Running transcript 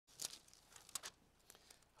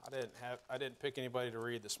I didn't pick anybody to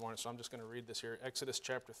read this morning, so I'm just going to read this here. Exodus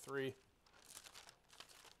chapter 3.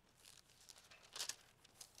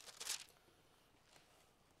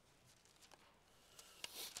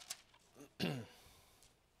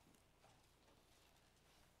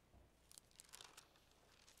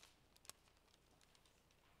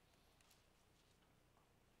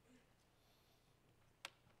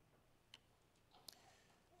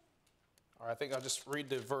 Or I think I'll just read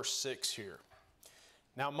to verse 6 here.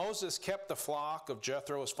 Now Moses kept the flock of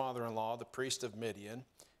Jethro, his father-in-law, the priest of Midian,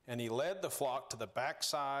 and he led the flock to the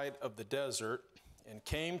backside of the desert and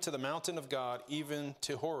came to the mountain of God, even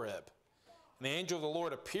to Horeb. And the angel of the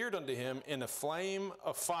Lord appeared unto him in a flame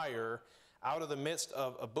of fire out of the midst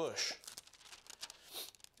of a bush.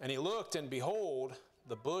 And he looked, and behold,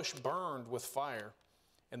 the bush burned with fire,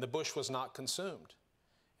 and the bush was not consumed.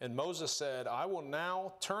 And Moses said, I will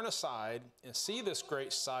now turn aside and see this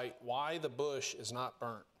great sight, why the bush is not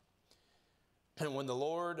burnt. And when the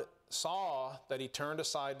Lord saw that he turned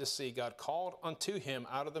aside to see, God called unto him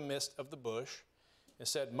out of the midst of the bush and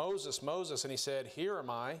said, Moses, Moses. And he said, Here am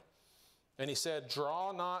I. And he said,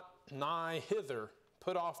 Draw not nigh hither,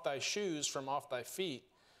 put off thy shoes from off thy feet,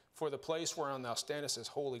 for the place whereon thou standest is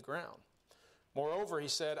holy ground. Moreover, he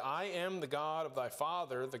said, I am the God of thy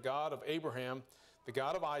father, the God of Abraham, the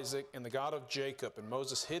God of Isaac, and the God of Jacob. And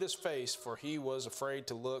Moses hid his face, for he was afraid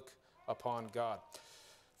to look upon God.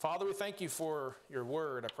 Father, we thank you for your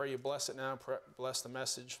word. I pray you bless it now. Bless the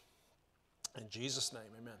message. In Jesus' name,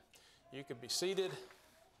 amen. You can be seated.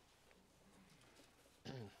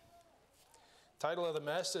 Title of the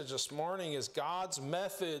message this morning is God's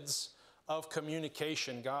Methods of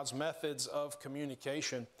Communication. God's Methods of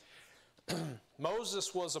Communication.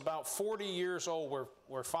 Moses was about 40 years old.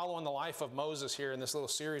 We're following the life of Moses here in this little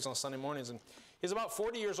series on Sunday mornings. And he's about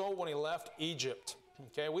 40 years old when he left Egypt.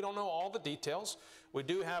 Okay, we don't know all the details. We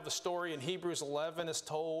do have a story in Hebrews 11 is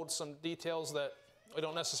told, some details that we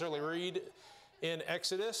don't necessarily read in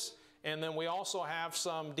Exodus. And then we also have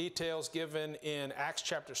some details given in Acts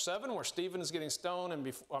chapter 7 where Stephen is getting stoned.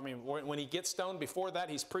 And when he gets stoned, before that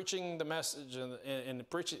he's preaching the message and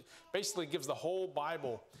preaching, basically gives the whole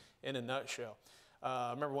Bible in a nutshell.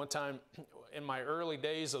 I remember one time in my early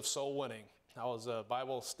days of soul winning, I was a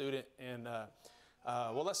Bible student and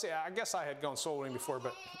let's say, I guess I had gone soul winning before,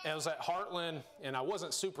 but I was at Heartland and I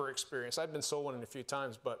wasn't super experienced. I'd been soul winning a few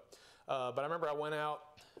times, but I remember I went out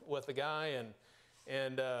with a guy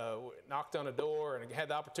and knocked on a door and had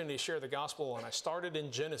the opportunity to share the gospel. And I started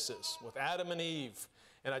in Genesis with Adam and Eve.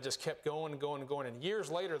 And I just kept going and going and going. And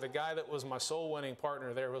years later, the guy that was my soul winning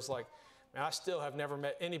partner there was like, man, I still have never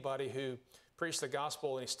met anybody who preached the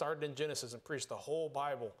gospel. And he started in Genesis and preached the whole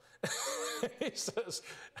Bible. He says,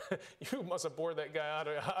 you must have bored that guy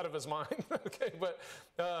out of his mind. Okay, but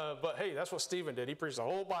hey, that's what Stephen did. He preached the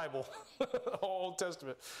whole Bible, the whole Old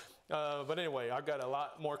Testament. But anyway, I've got a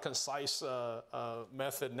lot more concise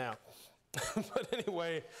method now. But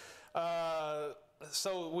anyway,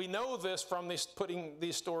 so we know this from putting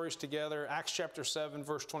these stories together. Acts chapter 7,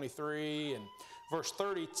 verse 23 and verse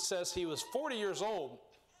 30 says he was 40 years old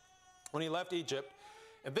when he left Egypt.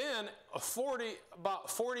 And then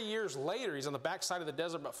about 40 years later, he's on the backside of the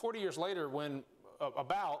desert, about 40 years later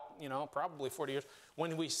probably 40 years,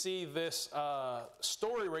 when we see this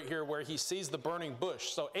story right here where he sees the burning bush.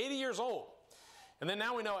 So 80 years old. And then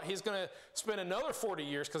now we know he's going to spend another 40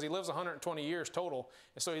 years because he lives 120 years total.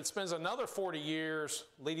 And so he spends another 40 years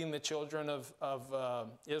leading the children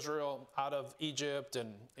of Israel out of Egypt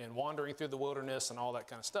and wandering through the wilderness and all that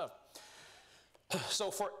kind of stuff.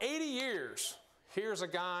 So for 80 years, here's a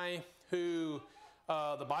guy who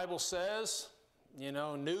the Bible says,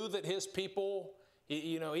 knew that his people,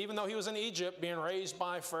 even though he was in Egypt being raised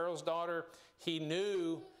by Pharaoh's daughter, he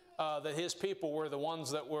knew that his people were the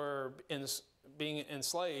ones that were being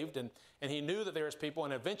enslaved. And he knew that there was people.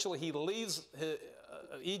 And eventually he leaves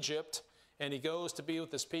Egypt and he goes to be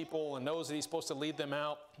with his people and knows that he's supposed to lead them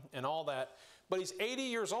out and all that. But he's 80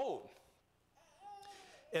 years old.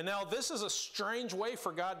 And now this is a strange way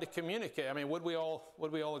for God to communicate. I mean, would we all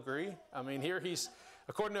agree? I mean, here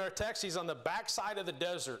according to our text, he's on the backside of the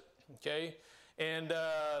desert, okay? And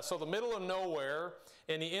so the middle of nowhere,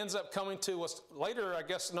 and he ends up coming to what's later, I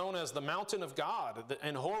guess, known as the mountain of God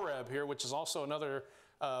in Horeb here, which is also another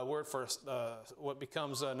word for what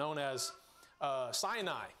becomes known as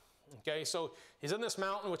Sinai. Okay, so he's in this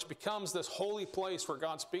mountain, which becomes this holy place where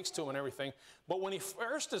God speaks to him and everything. But when he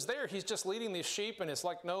first is there, he's just leading these sheep, and it's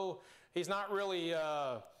like, no, he's not really,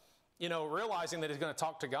 realizing that he's going to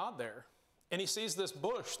talk to God there. And he sees this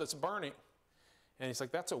bush that's burning, and he's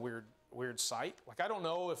like, that's a weird sight. Like, I don't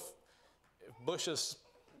know if bushes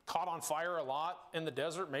caught on fire a lot in the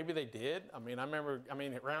desert? Maybe they did. I mean,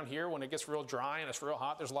 around here when it gets real dry and it's real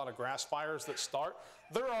hot, there's a lot of grass fires that start.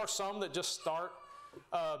 There are some that just start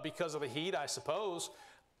because of the heat, I suppose.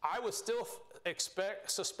 I would still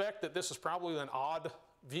suspect that this is probably an odd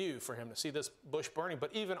view for him to see this bush burning.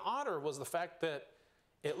 But even odder was the fact that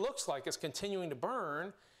it looks like it's continuing to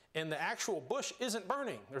burn and the actual bush isn't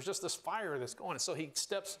burning. There's just this fire that's going. And so he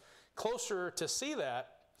steps closer to see that.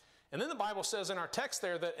 And then the Bible says in our text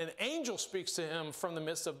there that an angel speaks to him from the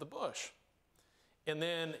midst of the bush. And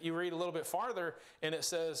then you read a little bit farther, and it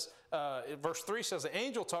says, verse 3 says the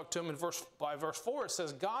angel talked to him, and by verse 4 it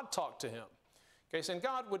says God talked to him. Okay, so and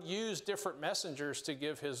God would use different messengers to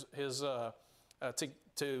give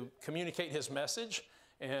to communicate his message,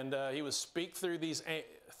 and he would speak through these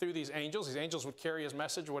angels. These angels would carry his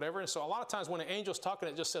message or whatever. And so a lot of times when an angel's talking,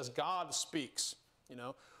 it just says God speaks, you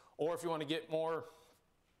know. Or if you want to get more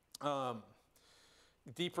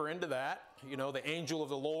deeper into that, you know, the angel of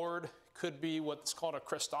the Lord could be what's called a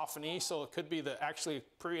Christophany. So it could be that actually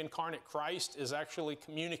pre-incarnate Christ is actually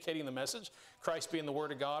communicating the message. Christ being the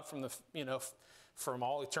Word of God from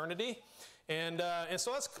all eternity. And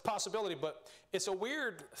so that's a possibility, but it's a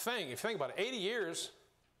weird thing. If you think about it, 80 years,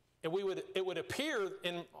 and it would appear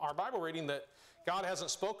in our Bible reading that God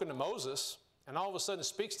hasn't spoken to Moses, and all of a sudden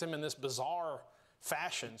speaks to him in this bizarre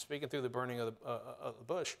fashion, speaking through the burning of the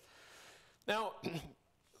bush. Now,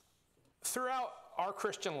 throughout our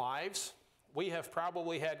Christian lives, we have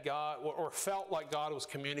probably had God, or felt like God was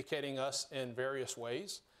communicating us in various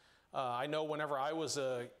ways. I know whenever I was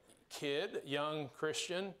a kid, young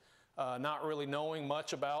Christian, not really knowing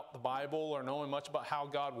much about the Bible or knowing much about how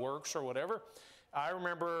God works or whatever, I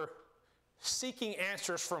remember seeking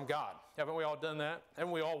answers from God. Haven't we all done that?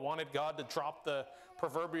 Haven't we all wanted God to drop the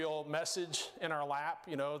proverbial message in our lap,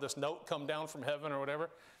 you know, this note come down from heaven or whatever?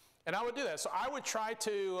 And I would do that. So I would try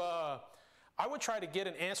to get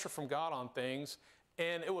an answer from God on things,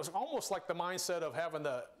 and it was almost like the mindset of having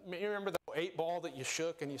you remember the 8-ball that you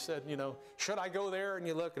shook and you said, you know, should I go there? And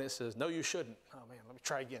you look and it says, no, you shouldn't. Oh man, let me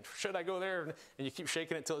try again. Should I go there? And you keep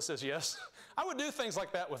shaking it until it says yes. I would do things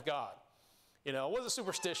like that with God. You know, I wasn't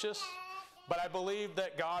superstitious, but I believed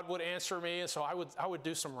that God would answer me, and so I would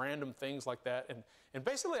do some random things like that. And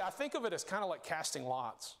basically, I think of it as kind of like casting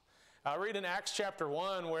lots. I read in Acts chapter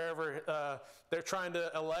 1, wherever they're trying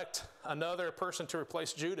to elect another person to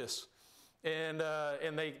replace Judas. And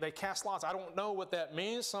they cast lots. I don't know what that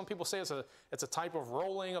means. Some people say it's a type of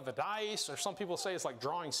rolling of the dice, or some people say it's like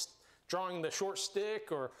drawing the short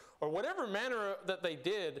stick, or whatever manner that they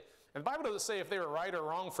did. And the Bible doesn't say if they were right or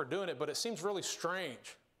wrong for doing it, but it seems really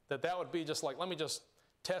strange that would be just like, let me just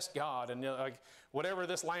test God, and you know, like whatever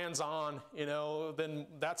this lands on, you know, then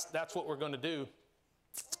that's what we're going to do.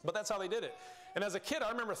 But that's how they did it. And as a kid,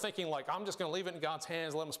 I remember thinking like, I'm just going to leave it in God's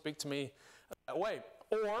hands, let him speak to me that way.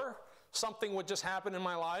 Or something would just happen in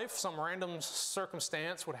my life, some random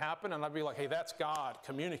circumstance would happen, and I'd be like, hey, that's God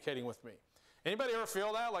communicating with me. Anybody ever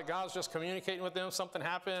feel that? Like God's just communicating with them, something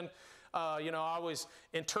happened. You know, I always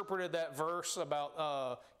interpreted that verse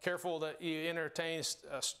about careful that you entertain,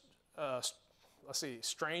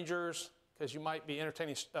 strangers, because you might be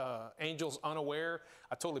entertaining angels unaware.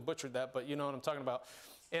 I totally butchered that, but you know what I'm talking about.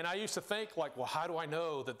 And I used to think like, well, how do I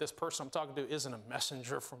know that this person I'm talking to isn't a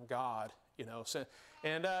messenger from God? You know, so,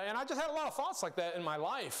 and I just had a lot of thoughts like that in my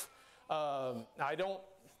life. I don't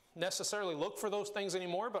necessarily look for those things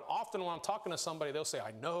anymore, but often when I'm talking to somebody, they'll say,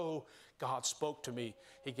 I know God spoke to me.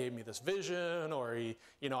 He gave me this vision, or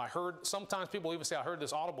I heard, sometimes people even say, I heard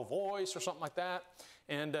this audible voice or something like that.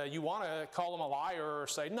 And you want to call them a liar or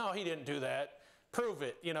say, no, he didn't do that. Prove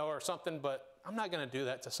it, you know, or something. But I'm not going to do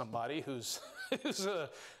that to somebody who's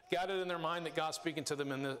got it in their mind that God's speaking to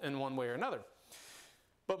them in one way or another.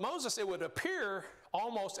 But Moses, it would appear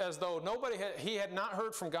almost as though he had not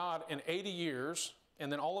heard from God in 80 years,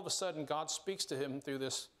 and then all of a sudden God speaks to him through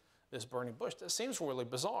this burning bush. That seems really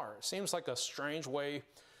bizarre. It seems like a strange way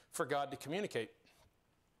for God to communicate.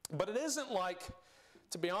 But it isn't like,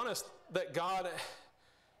 to be honest, that God,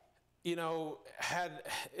 you know,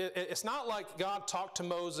 it's not like God talked to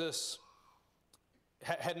Moses,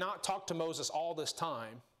 had not talked to Moses all this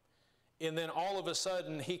time, and then all of a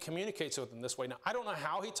sudden he communicates with him this way. Now, I don't know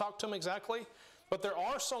how he talked to him exactly, but there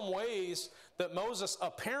are some ways that Moses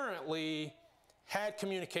apparently had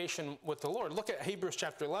communication with the Lord. Look at Hebrews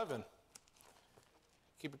chapter 11.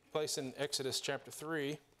 Keep it placed in Exodus chapter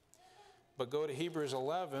 3, but go to Hebrews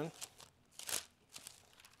 11.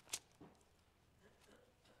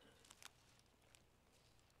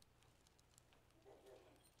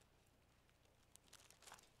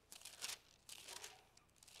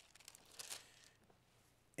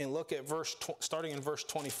 and look at starting in verse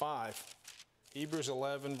 25. Hebrews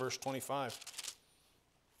 11, verse 25.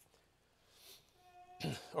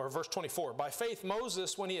 Or verse 24. By faith,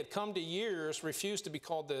 Moses, when he had come to years, refused to be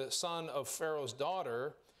called the son of Pharaoh's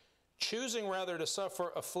daughter, choosing rather to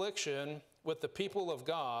suffer affliction with the people of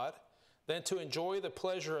God than to enjoy the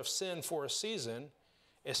pleasure of sin for a season,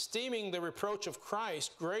 esteeming the reproach of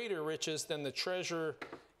Christ greater riches than the treasure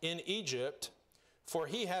in Egypt, for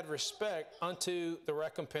he had respect unto the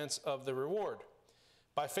recompense of the reward.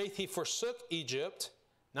 By faith he forsook Egypt,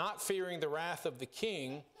 not fearing the wrath of the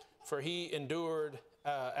king, for he endured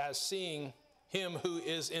as seeing him who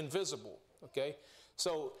is invisible. Okay?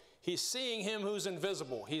 So he's seeing him who's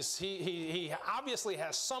invisible. He obviously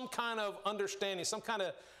has some kind of understanding, some kind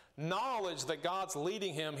of knowledge that God's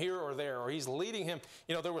leading him here or there, or he's leading him.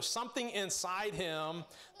 You know, there was something inside him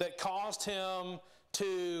that caused him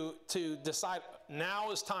to decide,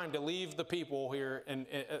 now is time to leave the people here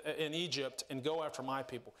in Egypt and go after my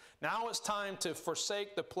people. Now it's time to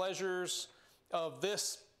forsake the pleasures of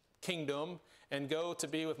this kingdom and go to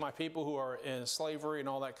be with my people who are in slavery and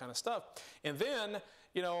all that kind of stuff. And then,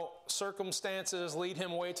 you know, circumstances lead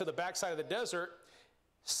him away to the backside of the desert.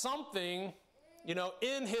 Something, you know,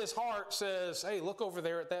 in his heart says, hey, look over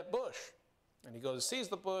there at that bush. And he goes and sees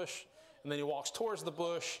the bush, and then he walks towards the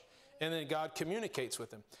bush, and then God communicates with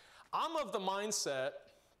him. I'm of the mindset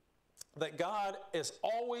that God is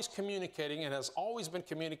always communicating and has always been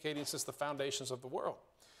communicating since the foundations of the world.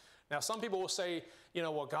 Now, some people will say, you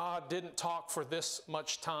know, well, God didn't talk for this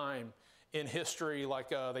much time in history,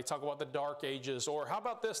 like they talk about the Dark Ages, or how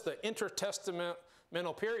about this, the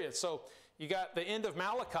intertestamental period. So you got the end of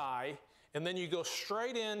Malachi, and then you go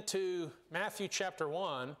straight into Matthew chapter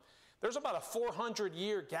 1. There's about a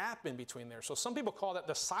 400-year gap in between there. So some people call that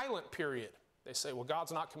the silent period. They say, well,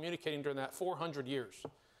 God's not communicating during that 400 years.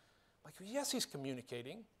 Like, yes, he's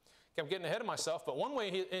communicating. I'm getting ahead of myself, but one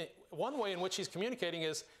way in which he's communicating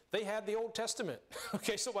is they had the Old Testament.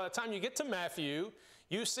 Okay, so by the time you get to Matthew,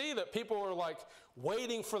 you see that people are like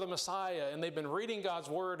waiting for the Messiah, and they've been reading God's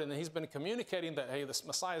word, and he's been communicating that, hey, this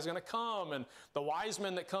Messiah is going to come, and the wise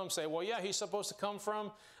men that come say, well, yeah, he's supposed to come from,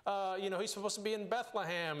 he's supposed to be in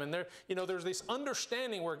Bethlehem, and there, there's this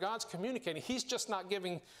understanding where God's communicating. He's just not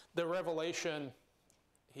giving the revelation.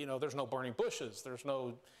 There's no burning bushes. There's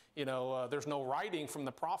no writing from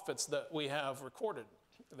the prophets that we have recorded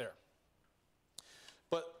there.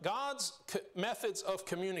 But God's methods of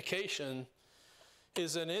communication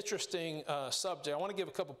is an interesting subject. I want to give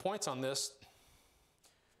a couple points on this.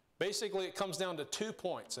 Basically, it comes down to 2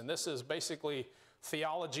 points, and this is basically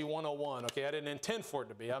Theology 101. Okay, I didn't intend for it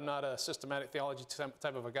to be. I'm not a systematic theology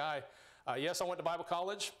type of a guy. Yes, I went to Bible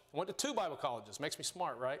college. I went to 2 Bible colleges. Makes me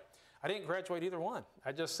smart, right? I didn't graduate either one.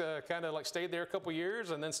 I just kind of like stayed there a couple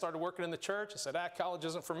years and then started working in the church. I said, college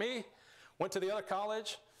isn't for me. Went to the other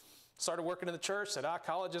college, started working in the church, said,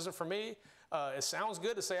 college isn't for me. It sounds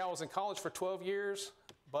good to say I was in college for 12 years,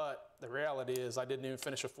 but the reality is I didn't even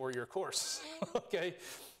finish a 4-year course, okay?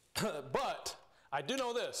 But I do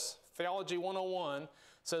know this. Theology 101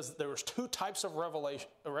 says there was 2 types of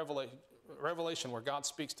revelation where God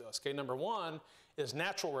speaks to us. Okay, number 1 is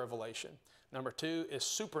natural revelation. Number 2 is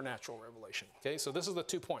supernatural revelation. Okay, so this is the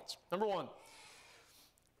 2 points. Number 1,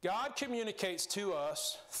 God communicates to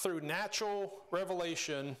us through natural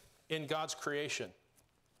revelation in God's creation.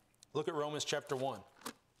 Look at Romans chapter 1.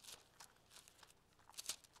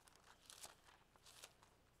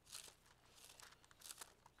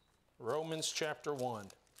 Romans chapter 1.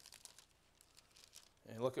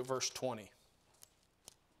 And look at verse 20.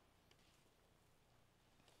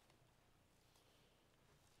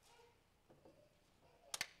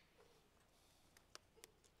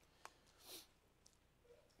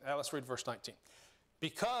 Now let's read verse 19.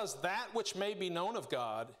 Because that which may be known of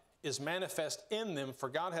God is manifest in them, for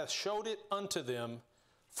God hath showed it unto them.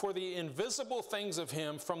 For the invisible things of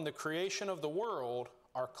him from the creation of the world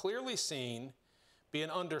are clearly seen, being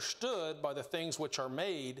understood by the things which are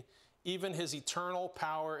made, even his eternal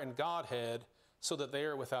power and Godhead, so that they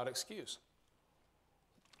are without excuse.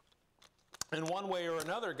 In one way or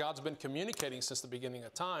another, God's been communicating since the beginning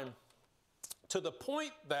of time, to the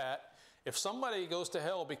point that if somebody goes to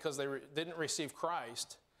hell because they didn't receive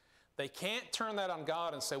Christ, they can't turn that on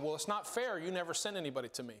God and say, well, it's not fair. You never sent anybody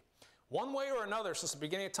to me. One way or another, since the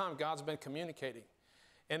beginning of time, God's been communicating.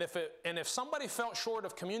 And if somebody felt short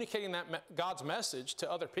of communicating that God's message to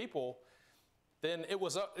other people, then it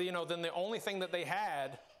was, then the only thing that they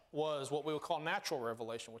had was what we would call natural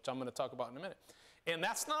revelation, which I'm going to talk about in a minute. And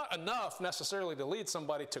that's not enough necessarily to lead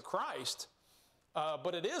somebody to Christ.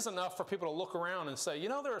 But it is enough for people to look around and say,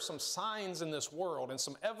 there are some signs in this world and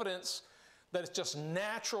some evidence that is just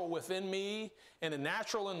natural within me and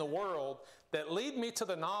natural in the world that lead me to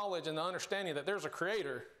the knowledge and the understanding that there's a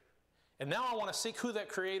creator. And now I want to seek who that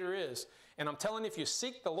creator is. And I'm telling you, if you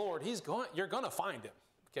seek the Lord, you're going to find him.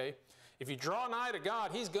 Okay? If you draw nigh to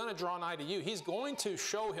God, he's going to draw nigh to you. He's going to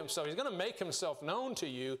show himself. He's going to make himself known to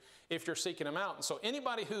you if you're seeking him out. And so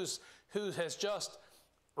anybody who has just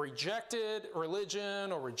rejected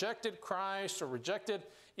religion or rejected Christ or rejected,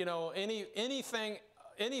 anything,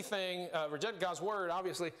 reject God's word,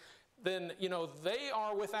 obviously, then, they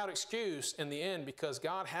are without excuse in the end because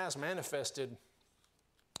God has manifested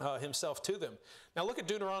himself to them. Now look at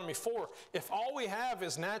Deuteronomy 4. If all we have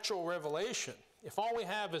is natural revelation, if all we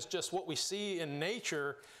have is just what we see in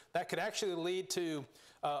nature, that could actually lead to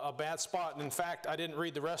a bad spot. And in fact, I didn't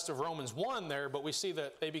read the rest of Romans 1 there, but we see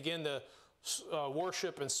that they begin to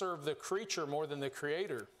worship and serve the creature more than the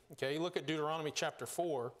creator. Okay, look at Deuteronomy chapter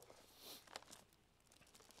 4.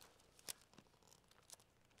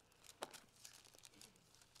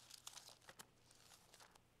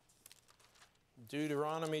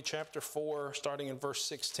 Deuteronomy chapter 4, starting in verse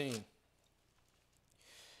 16.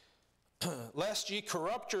 Lest ye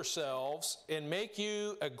corrupt yourselves and make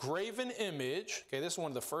you a graven image. Okay, this is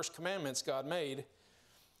one of the first commandments God made.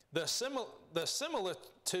 The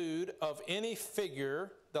similitude of any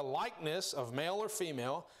figure, the likeness of male or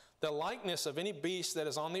female, the likeness of any beast that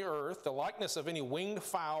is on the earth, the likeness of any winged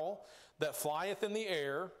fowl that flieth in the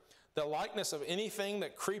air, the likeness of anything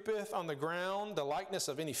that creepeth on the ground, the likeness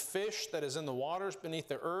of any fish that is in the waters beneath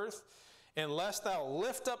the earth, and lest thou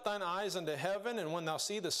lift up thine eyes unto heaven, and when thou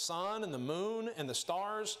see the sun and the moon and the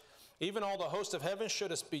stars, even all the host of heaven,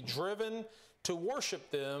 shouldest be driven to worship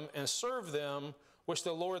them and serve them, which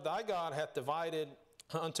the Lord thy God hath divided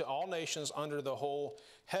unto all nations under the whole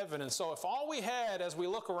heaven. And so if all we had as we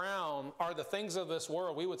look around are the things of this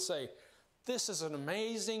world, we would say, this is an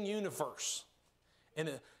amazing universe.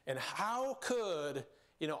 And how could,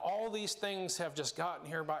 all these things have just gotten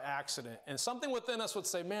here by accident? And something within us would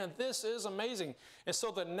say, man, this is amazing. And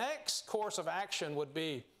so the next course of action would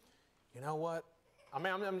be, you know what? I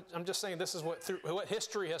mean, I'm just saying this is what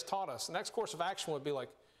history has taught us. The next course of action would be like,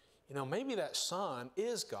 maybe that sun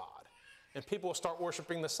is God. And people will start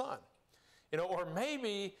worshiping the sun. Or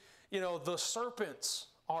maybe, the serpents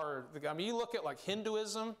are, you look at like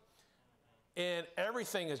Hinduism, and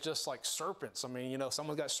everything is just like serpents. I mean,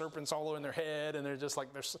 someone's got serpents all over in their head, and they're just like,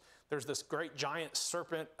 there's this great giant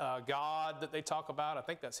serpent god that they talk about. I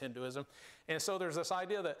think that's Hinduism. And so there's this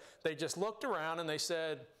idea that they just looked around and they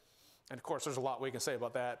said, and of course there's a lot we can say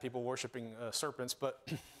about that, people worshiping serpents,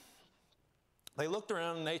 but they looked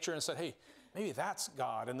around in nature and said, hey, maybe that's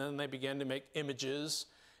God. And then they began to make images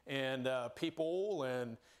and people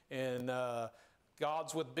and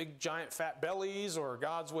gods with big giant fat bellies or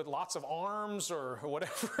gods with lots of arms or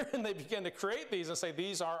whatever. And they began to create these and say,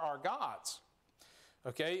 these are our gods.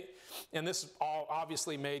 Okay? And this all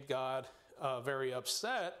obviously made God very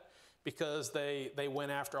upset because they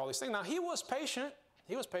went after all these things. Now, he was patient.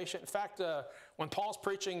 He was patient. In fact, when Paul's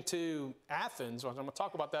preaching to Athens, I'm going to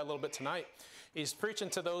talk about that a little bit tonight. He's preaching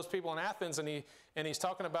to those people in Athens, and he's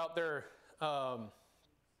talking about their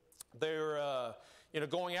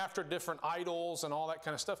going after different idols and all that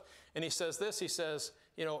kind of stuff. And he says this, he says,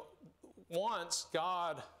 once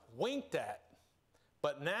God winked at,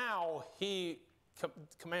 but now he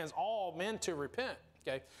commands all men to repent.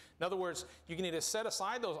 Okay? In other words, you need to set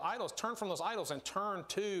aside those idols, turn from those idols, and turn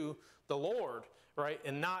to the Lord, right?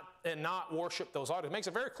 And not worship those idols. It makes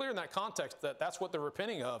it very clear in that context that that's what they're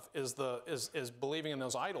repenting of is believing in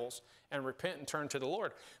those idols and repent and turn to the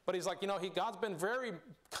Lord. But he's like, God's been very,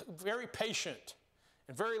 very patient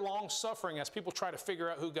and very long-suffering as people try to figure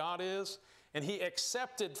out who God is. And he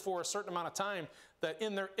accepted for a certain amount of time that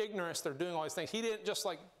in their ignorance they're doing all these things. He didn't just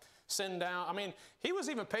like send down. I mean, he was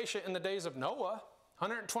even patient in the days of Noah.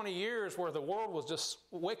 120 years where the world was just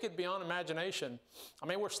wicked beyond imagination. I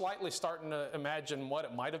mean, we're slightly starting to imagine what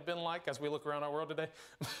it might have been like as we look around our world today.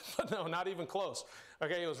 But no, not even close.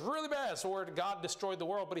 Okay, it was really bad. So where God destroyed the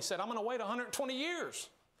world, but he said, I'm going to wait 120 years.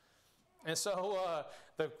 And so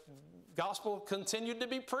the gospel continued to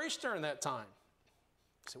be preached during that time.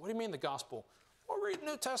 You say, what do you mean the gospel? Well, read the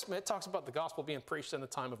New Testament. It talks about the gospel being preached in the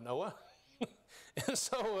time of Noah. And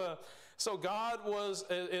so God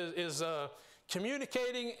is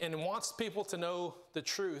communicating and wants people to know the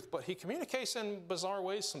truth, but he communicates in bizarre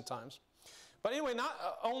ways sometimes. But anyway, not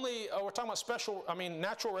only, we're talking about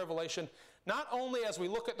natural revelation, not only as we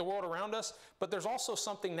look at the world around us, but there's also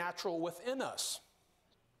something natural within us.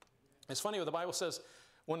 It's funny what the Bible says,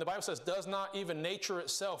 when the Bible says, does not even nature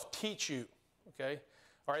itself teach you, okay?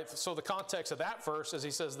 All right, so the context of that verse is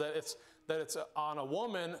he says that that it's on a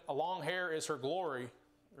woman, a long hair is her glory,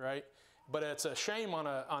 right? But it's a shame on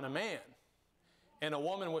a man. And a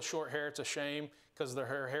woman with short hair, it's a shame because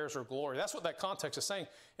her hair's her glory. That's what that context is saying.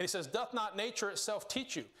 And he says, doth not nature itself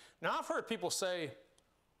teach you? Now, I've heard people say,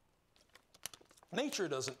 nature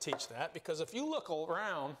doesn't teach that, because if you look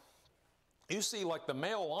around, you see like the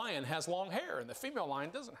male lion has long hair and the female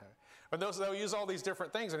lion doesn't have. Or they'll use all these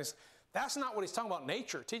different things. And that's not what he's talking about,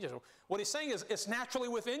 nature teaches. What he's saying is it's naturally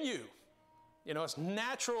within you. You know, it's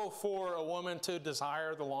natural for a woman to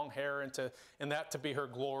desire the long hair and that to be her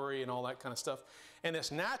glory and all that kind of stuff. And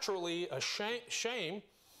it's naturally a shame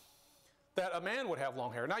that a man would have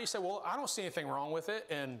long hair. Now you say, well, I don't see anything wrong with it.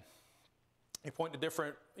 And you point to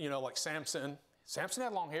different, like Samson. Samson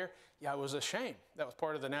had long hair. Yeah, it was a shame. That was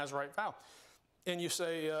part of the Nazirite vow. And you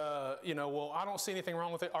say, well, I don't see anything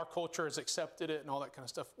wrong with it. Our culture has accepted it and all that kind of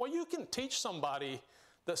stuff. Well, you can teach somebody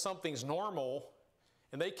that something's normal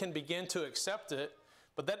and they can begin to accept it,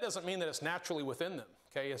 but that doesn't mean that it's naturally within them.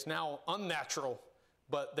 Okay, it's now unnatural,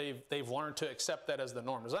 but they've learned to accept that as the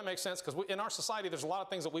norm. Does that make sense? Because in our society, there's a lot of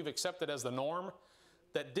things that we've accepted as the norm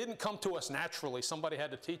that didn't come to us naturally. Somebody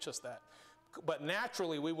had to teach us that. But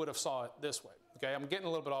naturally, we would have saw it this way. Okay, I'm getting a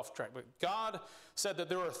little bit off track, but God said that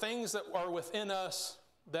there are things that are within us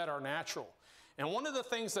that are natural. And one of the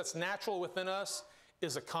things that's natural within us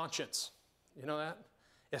is a conscience. You know that?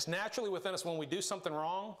 It's naturally within us when we do something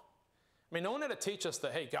wrong. I mean, no one had to teach us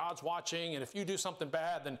that, hey, God's watching, and if you do something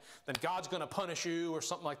bad, then God's going to punish you or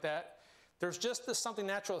something like that. There's just this something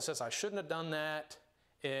natural that says, I shouldn't have done that.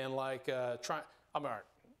 And like, I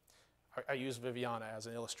use Viviana as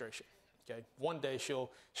an illustration. Okay, one day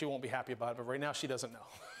she won't be happy about it, but right now she doesn't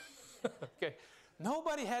know. Okay,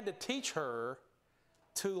 nobody had to teach her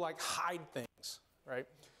to like hide things, right?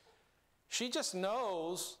 She just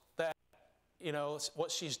knows that,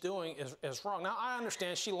 what she's doing is wrong. Now, I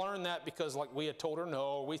understand she learned that because like we had told her no,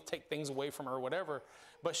 or we take things away from her or whatever,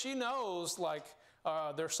 but she knows like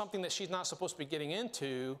there's something that she's not supposed to be getting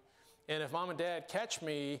into, and if mom and dad catch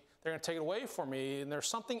me, they're going to take it away from me, and there's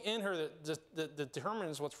something in her that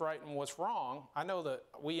determines what's right and what's wrong. I know that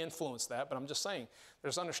we influence that, but I'm just saying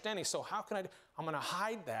there's understanding. So how can I'm going to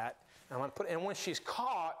hide that, and I'm going to put it, and when she's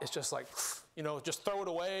caught, it's just like, just throw it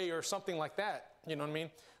away or something like that. You know what I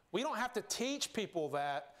mean? We don't have to teach people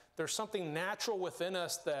that there's something natural within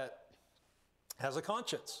us that has a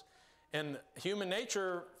conscience. And human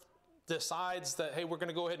nature decides that, hey, we're going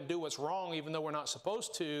to go ahead and do what's wrong even though we're not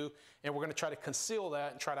supposed to, and we're going to try to conceal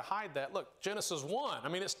that and try to hide that. Look, Genesis 1,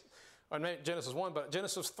 Genesis 1, but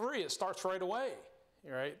Genesis 3, it starts right away,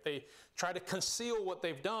 right? They try to conceal what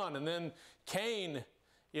they've done, and then Cain,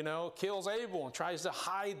 kills Abel and tries to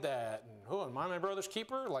hide that. And, am I my brother's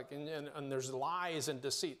keeper? And there's lies and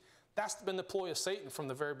deceit. That's been the ploy of Satan from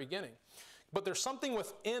the very beginning. But there's something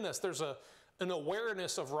within us. There's an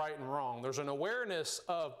awareness of right and wrong. There's an awareness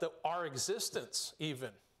of our existence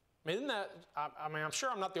even. I'm sure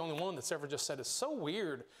I'm not the only one that's ever just said, it's so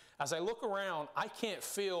weird. As I look around, I can't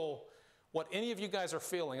feel what any of you guys are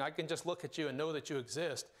feeling. I can just look at you and know that you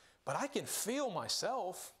exist, but I can feel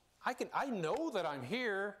myself. I know that I'm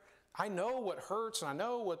here. I know what hurts, and I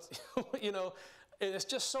know what, it's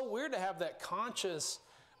just so weird to have that conscious,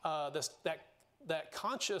 that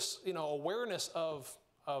conscious, awareness of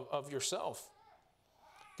yourself.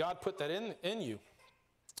 God put that in you.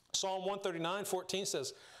 Psalm 139:14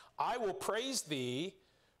 says, I will praise thee,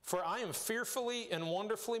 for I am fearfully and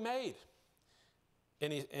wonderfully made.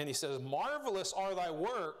 And he says, marvelous are thy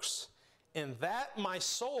works, and that my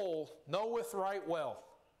soul knoweth right well.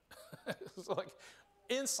 It's like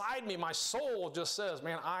inside me, my soul just says,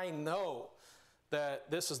 man, I know that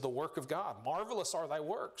this is the work of God. Marvelous are thy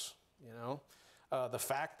works, the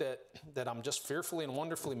fact that I'm just fearfully and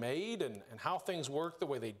wonderfully made, and how things work the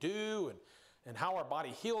way they do, and how our body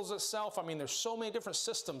heals itself. There's so many different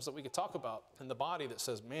systems that we could talk about in the body that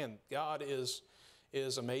says, man, God is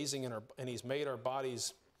amazing, and he's made our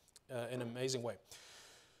bodies in an amazing way.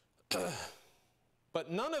 But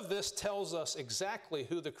none of this tells us exactly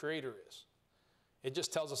who the Creator is. It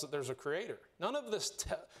just tells us that there's a Creator. None of this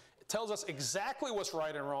tells us exactly what's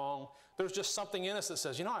right and wrong. There's just something in us that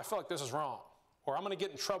says, I feel like this is wrong, or I'm going to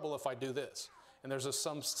get in trouble if I do this. And there's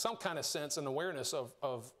some kind of sense and awareness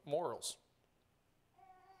of morals.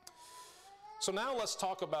 So now let's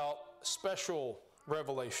talk about special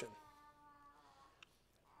revelation.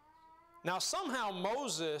 Now somehow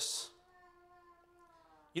Moses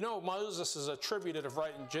is attributed of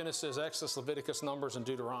writing Genesis, Exodus, Leviticus, Numbers, and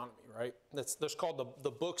Deuteronomy, right? That's called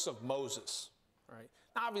the books of Moses, right?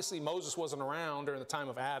 Now obviously Moses wasn't around during the time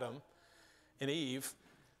of Adam and Eve,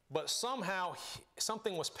 but somehow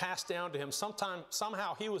something was passed down to him.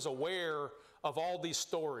 Somehow he was aware of all these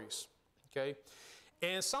stories, okay?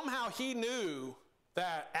 And somehow he knew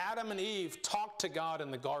that Adam and Eve talked to God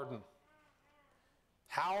in the garden.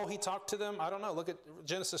 How he talked to them, I don't know. Look at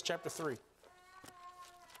Genesis chapter 3.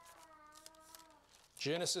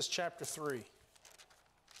 Genesis chapter 3.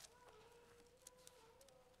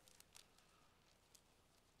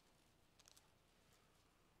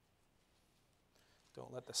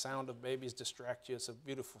 Don't let the sound of babies distract you. It's a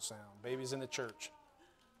beautiful sound. Babies in the church.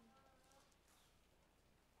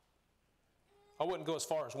 I wouldn't go as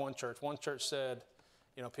far as one church. One church said,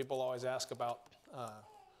 you know, people always ask about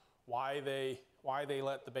why they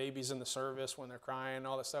let the babies in the service when they're crying and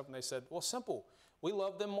all that stuff. And they said, well, simple. We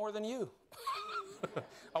love them more than you.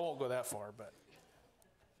 I won't go that far, but.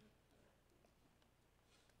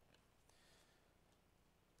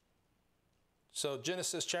 So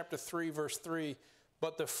Genesis chapter 3, verse 3,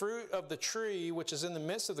 but the fruit of the tree which is in the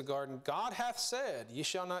midst of the garden, God hath said, ye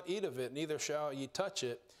shall not eat of it, neither shall ye touch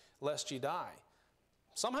it, lest ye die.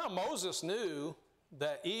 Somehow Moses knew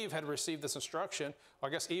that Eve had received this instruction. Well,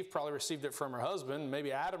 I guess Eve probably received it from her husband.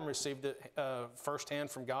 Maybe Adam received it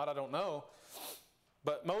firsthand from God. I don't know.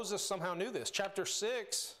 But Moses somehow knew this. Chapter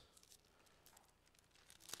 6,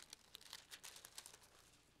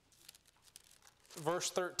 verse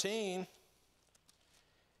 13,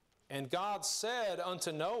 and God said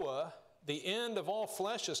unto Noah, the end of all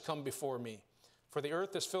flesh is come before me, for the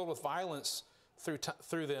earth is filled with violence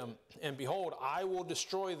through them, and behold, I will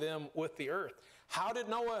destroy them with the earth. How did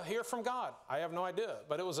Noah hear from God? I have no idea,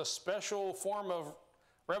 but it was a special form of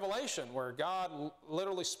revelation where God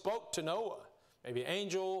literally spoke to Noah. Maybe an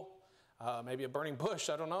angel, maybe a burning bush,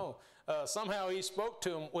 I don't know. Somehow he spoke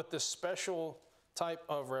to him with this special type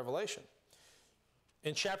of revelation.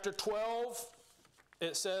 In chapter 12,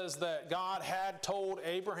 it says that God had told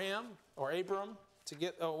Abram to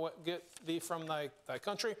get thee from thy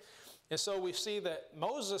country. And so we see that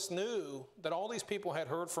Moses knew that all these people had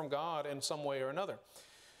heard from God in some way or another.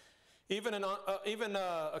 Even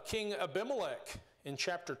King Abimelech, in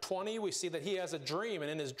chapter 20, we see that he has a dream,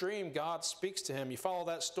 and in his dream, God speaks to him. You follow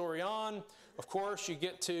that story on. Of course, you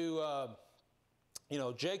get to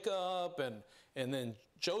Jacob and then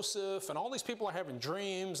Joseph, and all these people are having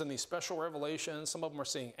dreams and these special revelations. Some of them are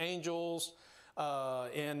seeing angels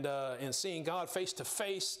and seeing God face to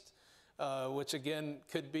face, which again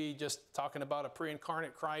could be just talking about a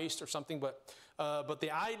pre-incarnate Christ or something. But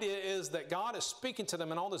the idea is that God is speaking to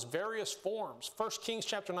them in all these various forms. 1 Kings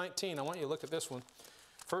chapter 19. I want you to look at this one.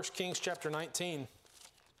 1 Kings chapter 19.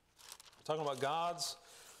 Talking about God's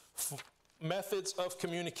methods of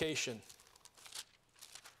communication.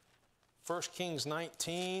 1 Kings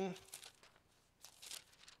 19.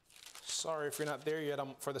 Sorry if you're not there yet.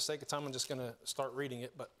 For the sake of time, I'm just going to start reading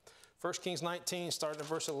it. But 1 Kings 19, starting at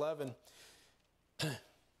verse 11.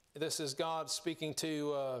 This is God speaking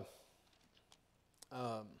to...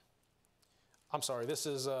 This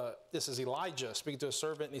is Elijah speaking to a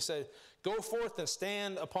servant, and he said, go forth and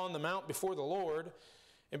stand upon the mount before the Lord.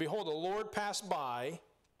 And behold, the Lord passed by,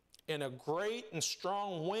 and a great and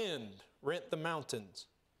strong wind rent the mountains,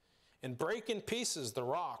 and brake in pieces the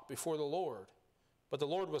rock before the Lord. But the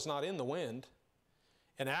Lord was not in the wind.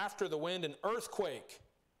 And after the wind, an earthquake.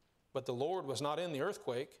 But the Lord was not in the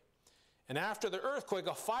earthquake. And after the earthquake,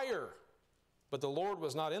 a fire. But the Lord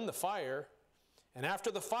was not in the fire. And after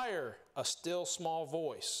the fire, a still small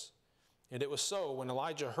voice. And it was so, when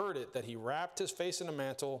Elijah heard it, that he wrapped his face in a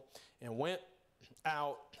mantle and went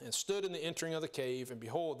out and stood in the entering of the cave. And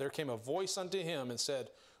behold, there came a voice unto him and said,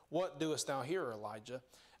 what doest thou here, Elijah?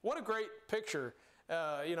 What a great picture.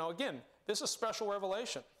 Again, this is special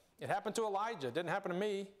revelation. It happened to Elijah. It didn't happen to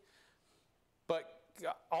me. But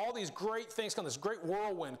all these great things come. This great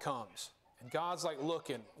whirlwind comes. And God's like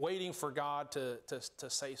looking, waiting for God to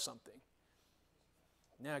say something.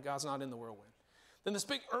 Now, God's not in the whirlwind. Then this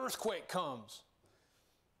big earthquake comes.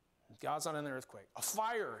 God's not in the earthquake. A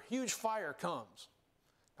fire, huge fire comes.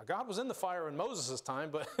 Now, God was in the fire in Moses'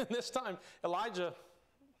 time, but this time, Elijah,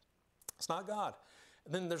 it's not God.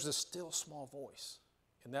 And then there's this still small voice,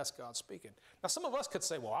 and that's God speaking. Now, some of us could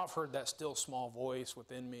say, well, I've heard that still small voice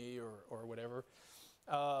within me or whatever.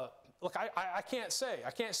 Look, I can't say. I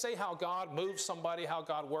can't say how God moves somebody, how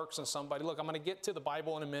God works in somebody. Look, I'm going to get to the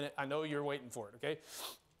Bible in a minute. I know you're waiting for it, okay?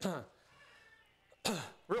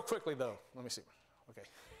 Real quickly, though. Let me see. Okay.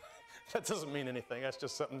 That doesn't mean anything. That's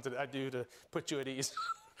just something I do to put you at ease.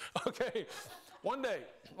 Okay. One day,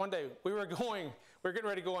 we were getting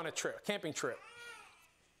ready to go on a camping trip.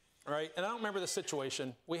 All right? And I don't remember the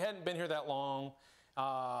situation. We hadn't been here that long.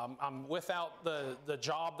 I'm without the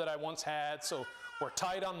job that I once had, so we're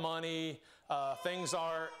tight on money. Things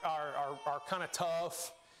are kind of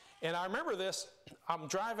tough. And I remember this. I'm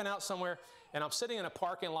driving out somewhere, and I'm sitting in a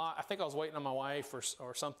parking lot. I think I was waiting on my wife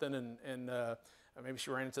or something, and maybe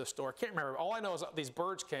she ran into the store. I can't remember. All I know is this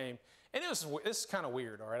birds came, and this is kind of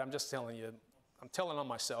weird, all right? I'm just telling you. I'm telling on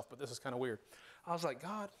myself, but this is kind of weird. I was like,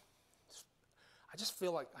 God, I just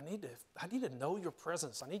feel like I need to know your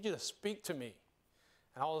presence. I need you to speak to me.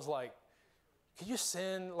 And I was like, could you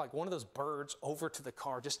send like one of those birds over to the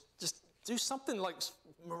car? Just do something like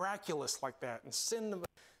miraculous like that and send them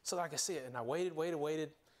so that I could see it. And I waited.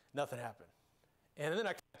 Nothing happened. And then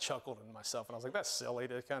I kind of chuckled to myself, and I was like, that's silly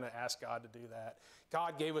to kind of ask God to do that.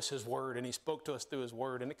 God gave us his word, and he spoke to us through his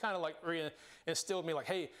word. And it kind of like instilled me like,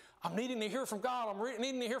 hey, I'm needing to hear from God. I'm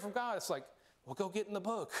needing to hear from God. It's like, well, go get in the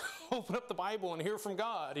book. Open up the Bible and hear from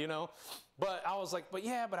God, you know. But I was like, but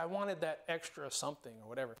I wanted that extra something or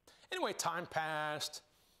whatever. Anyway, time passed.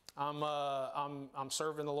 I'm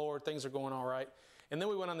serving the Lord. Things are going all right. And then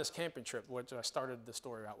we went on this camping trip, which I started the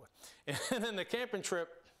story out with. And then the camping trip,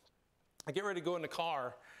 I get ready to go in the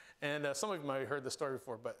car, and some of you might have heard the story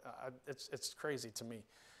before, but it's crazy to me.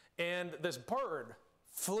 And this bird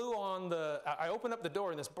flew on I opened up the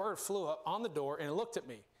door, and this bird flew up on the door, and it looked at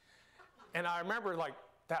me. And I remember, like,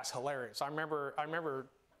 that's hilarious. I remember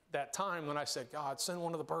that time when I said, God, send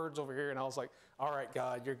one of the birds over here. And I was like, all right,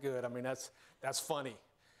 God, you're good. I mean, that's funny.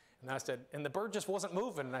 And I said, and the bird just wasn't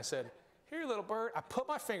moving. And I said, here, little bird. I put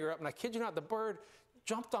my finger up, and I kid you not, the bird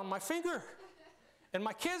jumped on my finger. And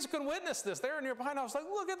my kids can witness this. They're nearby, and I was like,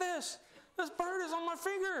 look at this. This bird is on my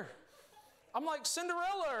finger. I'm like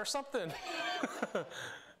Cinderella or something.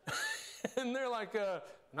 And they're like,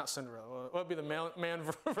 not Cinderella. What would be the man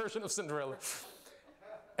version of Cinderella?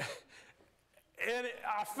 And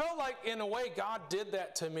I felt like, in a way, God did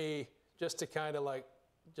that to me just to kind of like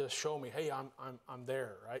just show me, hey, I'm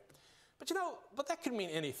there, right? But that could mean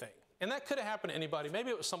anything. And that could have happened to anybody.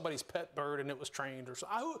 Maybe it was somebody's pet bird and it was trained or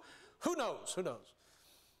something. Who knows? Who knows?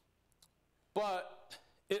 But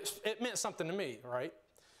it meant something to me, right?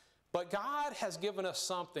 But God has given us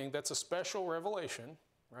something that's a special revelation,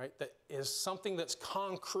 right? That is something that's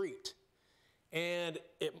concrete. And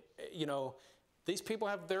these people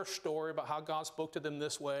have their story about how God spoke to them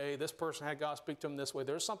this way. This person had God speak to them this way.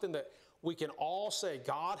 There's something that we can all say,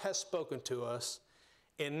 God has spoken to us,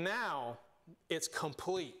 and now it's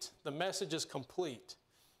complete. The message is complete,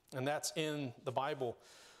 and that's in the Bible.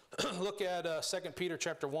 Look at 2 Peter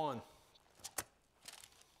chapter 1.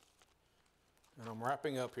 And I'm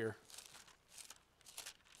wrapping up here.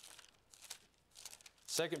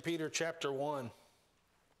 2 Peter chapter 1.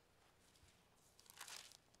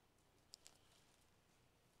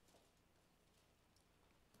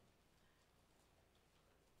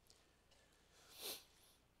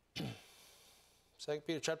 Second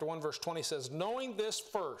Peter chapter 1 verse 20 says, knowing this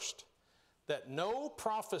first, that no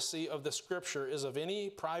prophecy of the Scripture is of any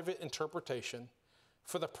private interpretation,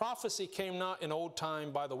 for the prophecy came not in old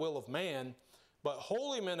time by the will of man, but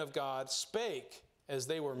holy men of God spake as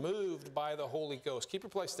they were moved by the Holy Ghost. Keep your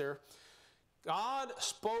place there. God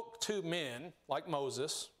spoke to men like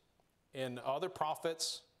Moses and other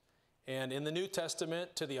prophets, and in the New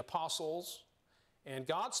Testament to the apostles. And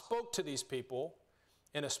God spoke to these people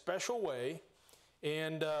in a special way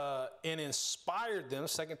and inspired them.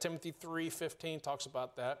 2 Timothy 3:15 talks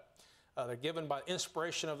about that. They're given by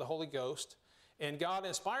inspiration of the Holy Ghost. And God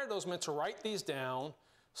inspired those men to write these down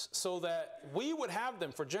so that we would have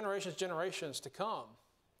them for generations to come,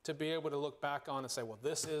 to be able to look back on and say, well,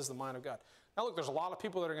 this is the mind of God. Now look, there's a lot of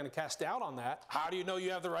people that are going to cast doubt on that. How do you know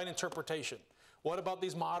you have the right interpretation? What about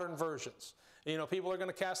these modern versions? People are going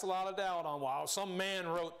to cast a lot of doubt on, wow, some man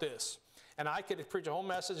wrote this. And I could preach a whole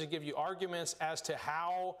message and give you arguments as to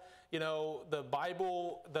how, the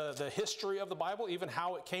Bible, the history of the Bible, even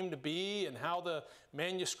how it came to be and how the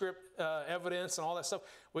manuscript evidence and all that stuff.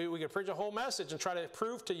 We could preach a whole message and try to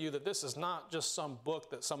prove to you that this is not just some book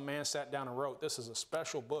that some man sat down and wrote. This is a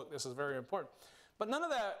special book. This is very important. But none of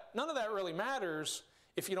that really matters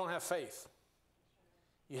if you don't have faith.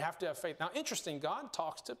 You have to have faith. Now, interesting, God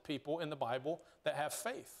talks to people in the Bible that have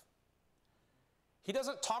faith. He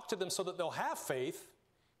doesn't talk to them so that they'll have faith.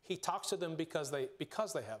 He talks to them because they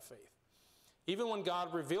have faith. Even when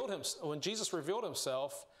when Jesus revealed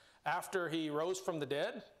himself after he rose from the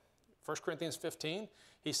dead, 1 Corinthians 15,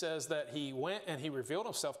 he says that he went and he revealed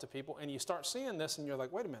himself to people, and you start seeing this and you're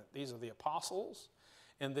like, wait a minute, these are the apostles.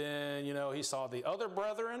 And then, he saw the other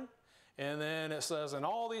brethren. And then it says, and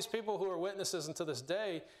all these people who are witnesses unto this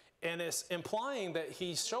day, and it's implying that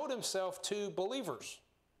he showed himself to believers.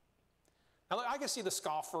 And I can see the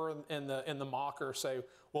scoffer and the mocker say,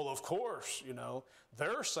 well, of course,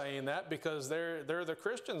 they're saying that because they're the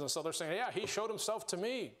Christians. And so they're saying, yeah, he showed himself to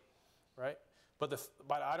me, right? But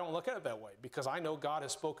I don't look at it that way because I know God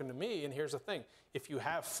has spoken to me. And here's the thing. If you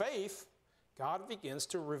have faith, God begins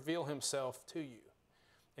to reveal himself to you.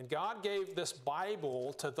 And God gave this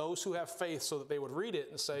Bible to those who have faith so that they would read it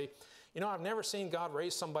and say, I've never seen God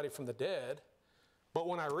raise somebody from the dead. But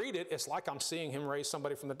when I read it, it's like I'm seeing him raise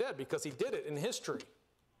somebody from the dead because he did it in history.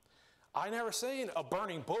 I never seen a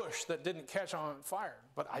burning bush that didn't catch on fire,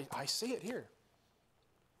 but I see it here.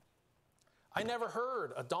 I never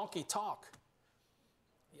heard a donkey talk.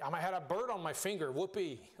 I had a bird on my finger,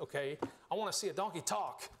 whoopee, okay? I want to see a donkey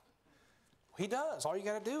talk. He does. All you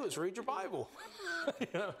got to do is read your Bible.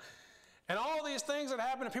 And all these things that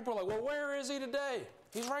happen, and people are like, well, where is he today?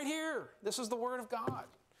 He's right here. This is the Word of God.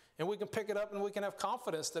 And we can pick it up and we can have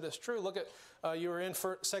confidence that it's true. Look at, you were in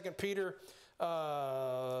 2 Peter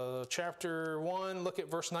chapter 1. Look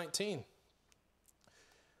at verse 19.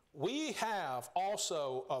 We have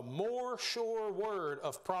also a more sure word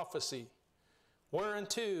of prophecy,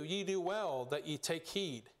 whereunto ye do well that ye take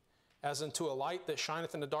heed, as unto a light that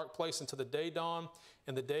shineth in a dark place until the day dawn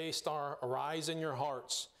and the day star arise in your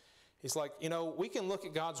hearts. He's like, we can look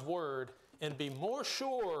at God's word and be more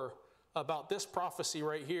sure about this prophecy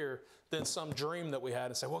right here than some dream that we had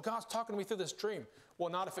and say, well, God's talking to me through this dream. Well,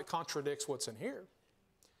 not if it contradicts what's in here.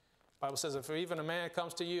 The Bible says if even a man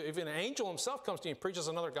comes to you, even an angel himself comes to you and preaches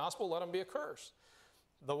another gospel, let him be accursed.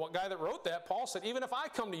 The guy that wrote that, Paul said, even if I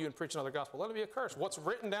come to you and preach another gospel, let him be accursed. What's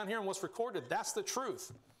written down here and what's recorded, that's the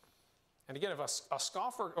truth. And again, if a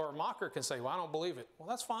scoffer or a mocker can say, well, I don't believe it. Well,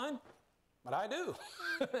 that's fine, but I do.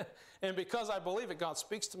 And because I believe it, God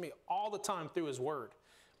speaks to me all the time through his word.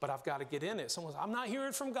 But I've got to get in it. Someone says, I'm not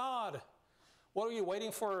hearing from God. What are you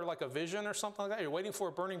waiting for, like a vision or something like that? You're waiting for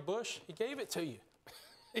a burning bush? He gave it to you.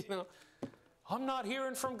 I'm not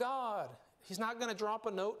hearing from God. He's not going to drop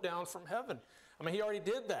a note down from heaven. I mean, he already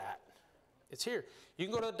did that. It's here. You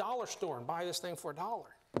can go to the dollar store and buy this thing for $1.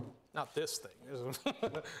 Not this thing.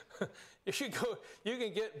 You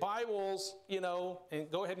can get Bibles, and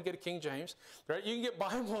go ahead and get a King James. Right? You can get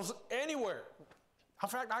Bibles anywhere. In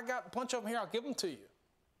fact, I got a bunch of them here. I'll give them to you.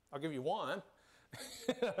 I'll give you one.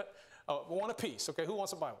 One apiece. Okay, who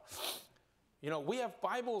wants a Bible? We have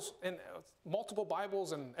Bibles and multiple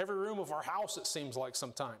Bibles in every room of our house, it seems like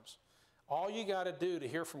sometimes. All you got to do to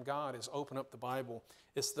hear from God is open up the Bible.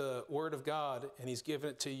 It's the Word of God, and he's given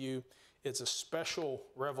it to you. It's a special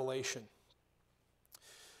revelation.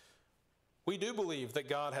 We do believe that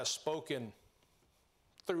God has spoken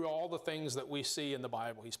through all the things that we see in the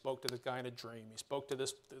Bible. He spoke to this guy in a dream. He spoke to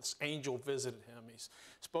this angel visited him. He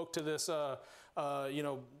spoke to this,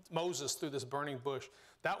 Moses through this burning bush.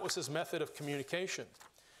 That was his method of communication.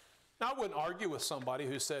 Now, I wouldn't argue with somebody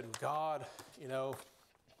who said, God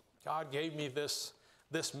gave me this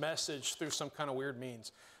message through some kind of weird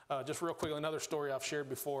means. Just real quickly, another story I've shared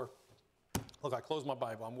before. Look, I closed my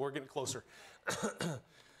Bible. We're getting closer.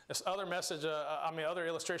 This other message, other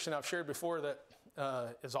illustration I've shared before that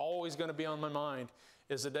is always going to be on my mind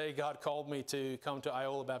is the day God called me to come to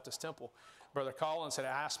Iola Baptist Temple. Brother Collins had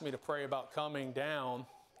asked me to pray about coming down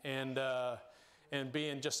and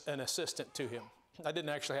being just an assistant to him. I didn't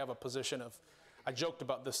actually have a position of, I joked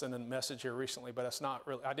about this in a message here recently, but it's not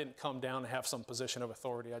really, I didn't come down to have some position of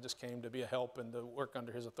authority. I just came to be a help and to work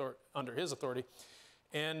under his authority.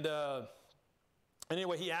 And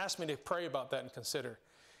anyway, he asked me to pray about that and consider.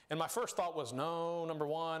 And my first thought was, no, number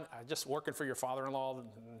one, just working for your father-in-law,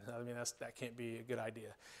 that can't be a good idea.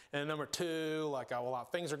 And number two,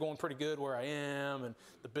 things are going pretty good where I am, and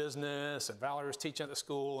the business, and Valerie's teaching at the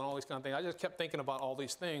school, and all these kind of things. I just kept thinking about all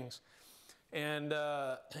these things. But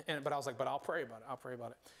I was like, but I'll pray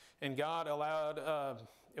about it. And God allowed,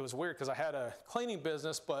 it was weird because I had a cleaning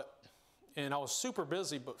business, and I was super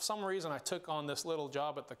busy, but for some reason I took on this little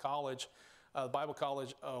job at the college, Bible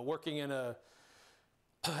college, working at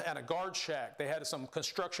a guard shack. They had some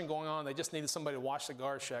construction going on. They just needed somebody to watch the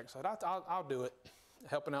guard shack. So I said, I'll do it,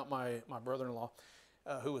 helping out my brother-in-law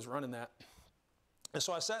who was running that. And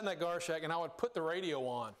so I sat in that guard shack, and I would put the radio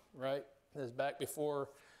on, right? This is back before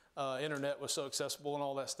internet was so accessible and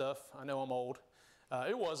all that stuff. I know I'm old.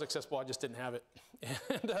 It was accessible. I just didn't have it.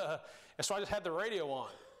 And so I just had the radio on.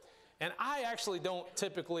 And I actually don't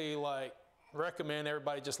typically recommend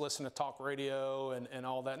everybody just listen to talk radio and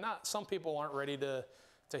all that. Some people aren't ready to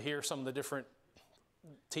hear some of the different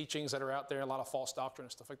teachings that are out there, a lot of false doctrine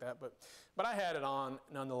and stuff like that. But I had it on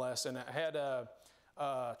nonetheless, and I had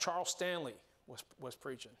Charles Stanley was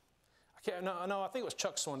preaching. I think it was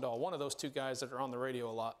Chuck Swindoll, one of those two guys that are on the radio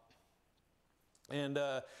a lot. And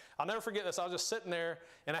I'll never forget this. I was just sitting there,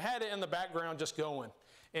 and I had it in the background just going.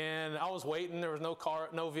 And I was waiting. There was no car,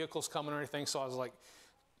 no vehicles coming or anything. So I was like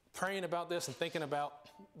praying about this and thinking about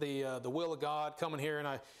the will of God coming here. And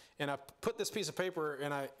I put this piece of paper,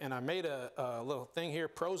 and I made a little thing here,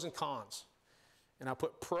 pros and cons. And I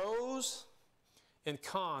put pros and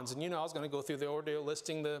cons. And I was going to go through the ordeal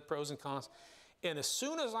listing the pros and cons. And as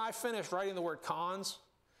soon as I finished writing the word cons,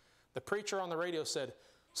 the preacher on the radio said,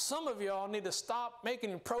 "Some of y'all need to stop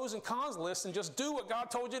making pros and cons lists and just do what God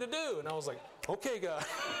told you to do." And I was like, "Okay, God."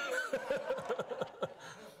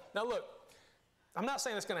 Now look, I'm not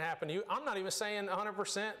saying it's going to happen to you. I'm not even saying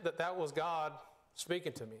 100% that was God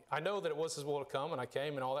speaking to me. I know that it was His will to come, and I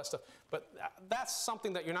came and all that stuff. But that's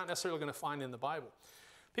something that you're not necessarily going to find in the Bible.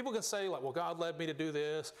 People can say, like, well, God led me to do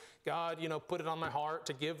this. God, put it on my heart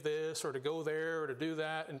to give this or to go there or to do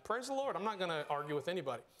that. And praise the Lord, I'm not going to argue with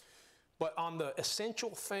anybody. But on the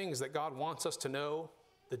essential things that God wants us to know,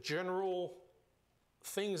 the general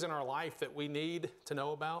things in our life that we need to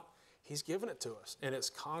know about, He's given it to us. And it's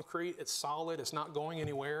concrete, it's solid, it's not going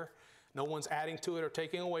anywhere. No one's adding to it or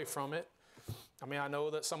taking away from it. I mean, I know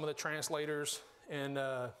that some of the translators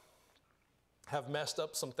have messed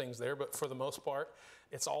up some things there, but for the most part,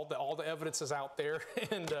 it's all the evidence is out there,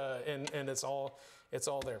 and it's all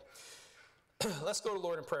there. Let's go to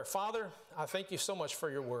Lord in prayer. Father, I thank you so much for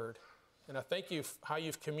your word, and I thank you how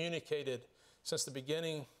you've communicated since the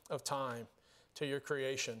beginning of time to your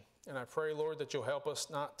creation. And I pray, Lord, that you'll help us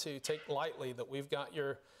not to take lightly that we've got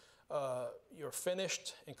your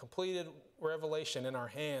finished and completed revelation in our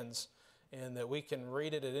hands, and that we can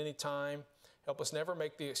read it at any time. Help us never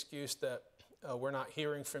make the excuse that we're not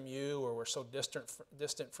hearing from you or we're so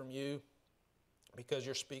distant from you, because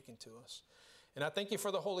you're speaking to us. And I thank you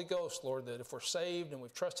for the Holy Ghost, Lord, that if we're saved and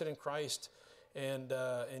we've trusted in Christ and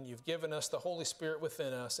you've given us the Holy Spirit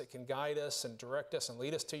within us, it can guide us and direct us and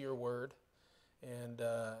lead us to your word and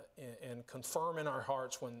confirm in our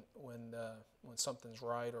hearts when something's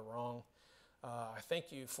right or wrong. I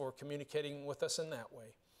thank you for communicating with us in that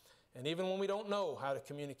way. And even when we don't know how to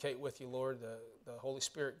communicate with you, Lord, the Holy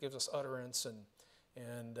Spirit gives us utterance,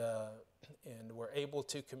 and we're able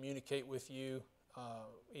to communicate with you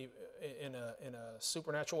in a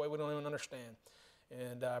supernatural way we don't even understand.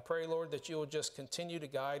 And I pray, Lord, that you will just continue to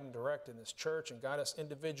guide and direct in this church and guide us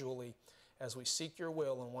individually as we seek your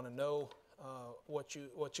will and want to know what you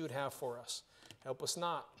would have for us. Help us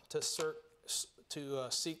not to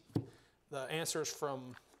seek the answers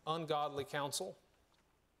from ungodly counsel.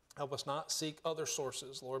 Help us not seek other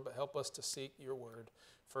sources, Lord, but help us to seek your word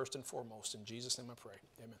first and foremost. In Jesus' name I pray.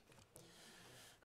 Amen.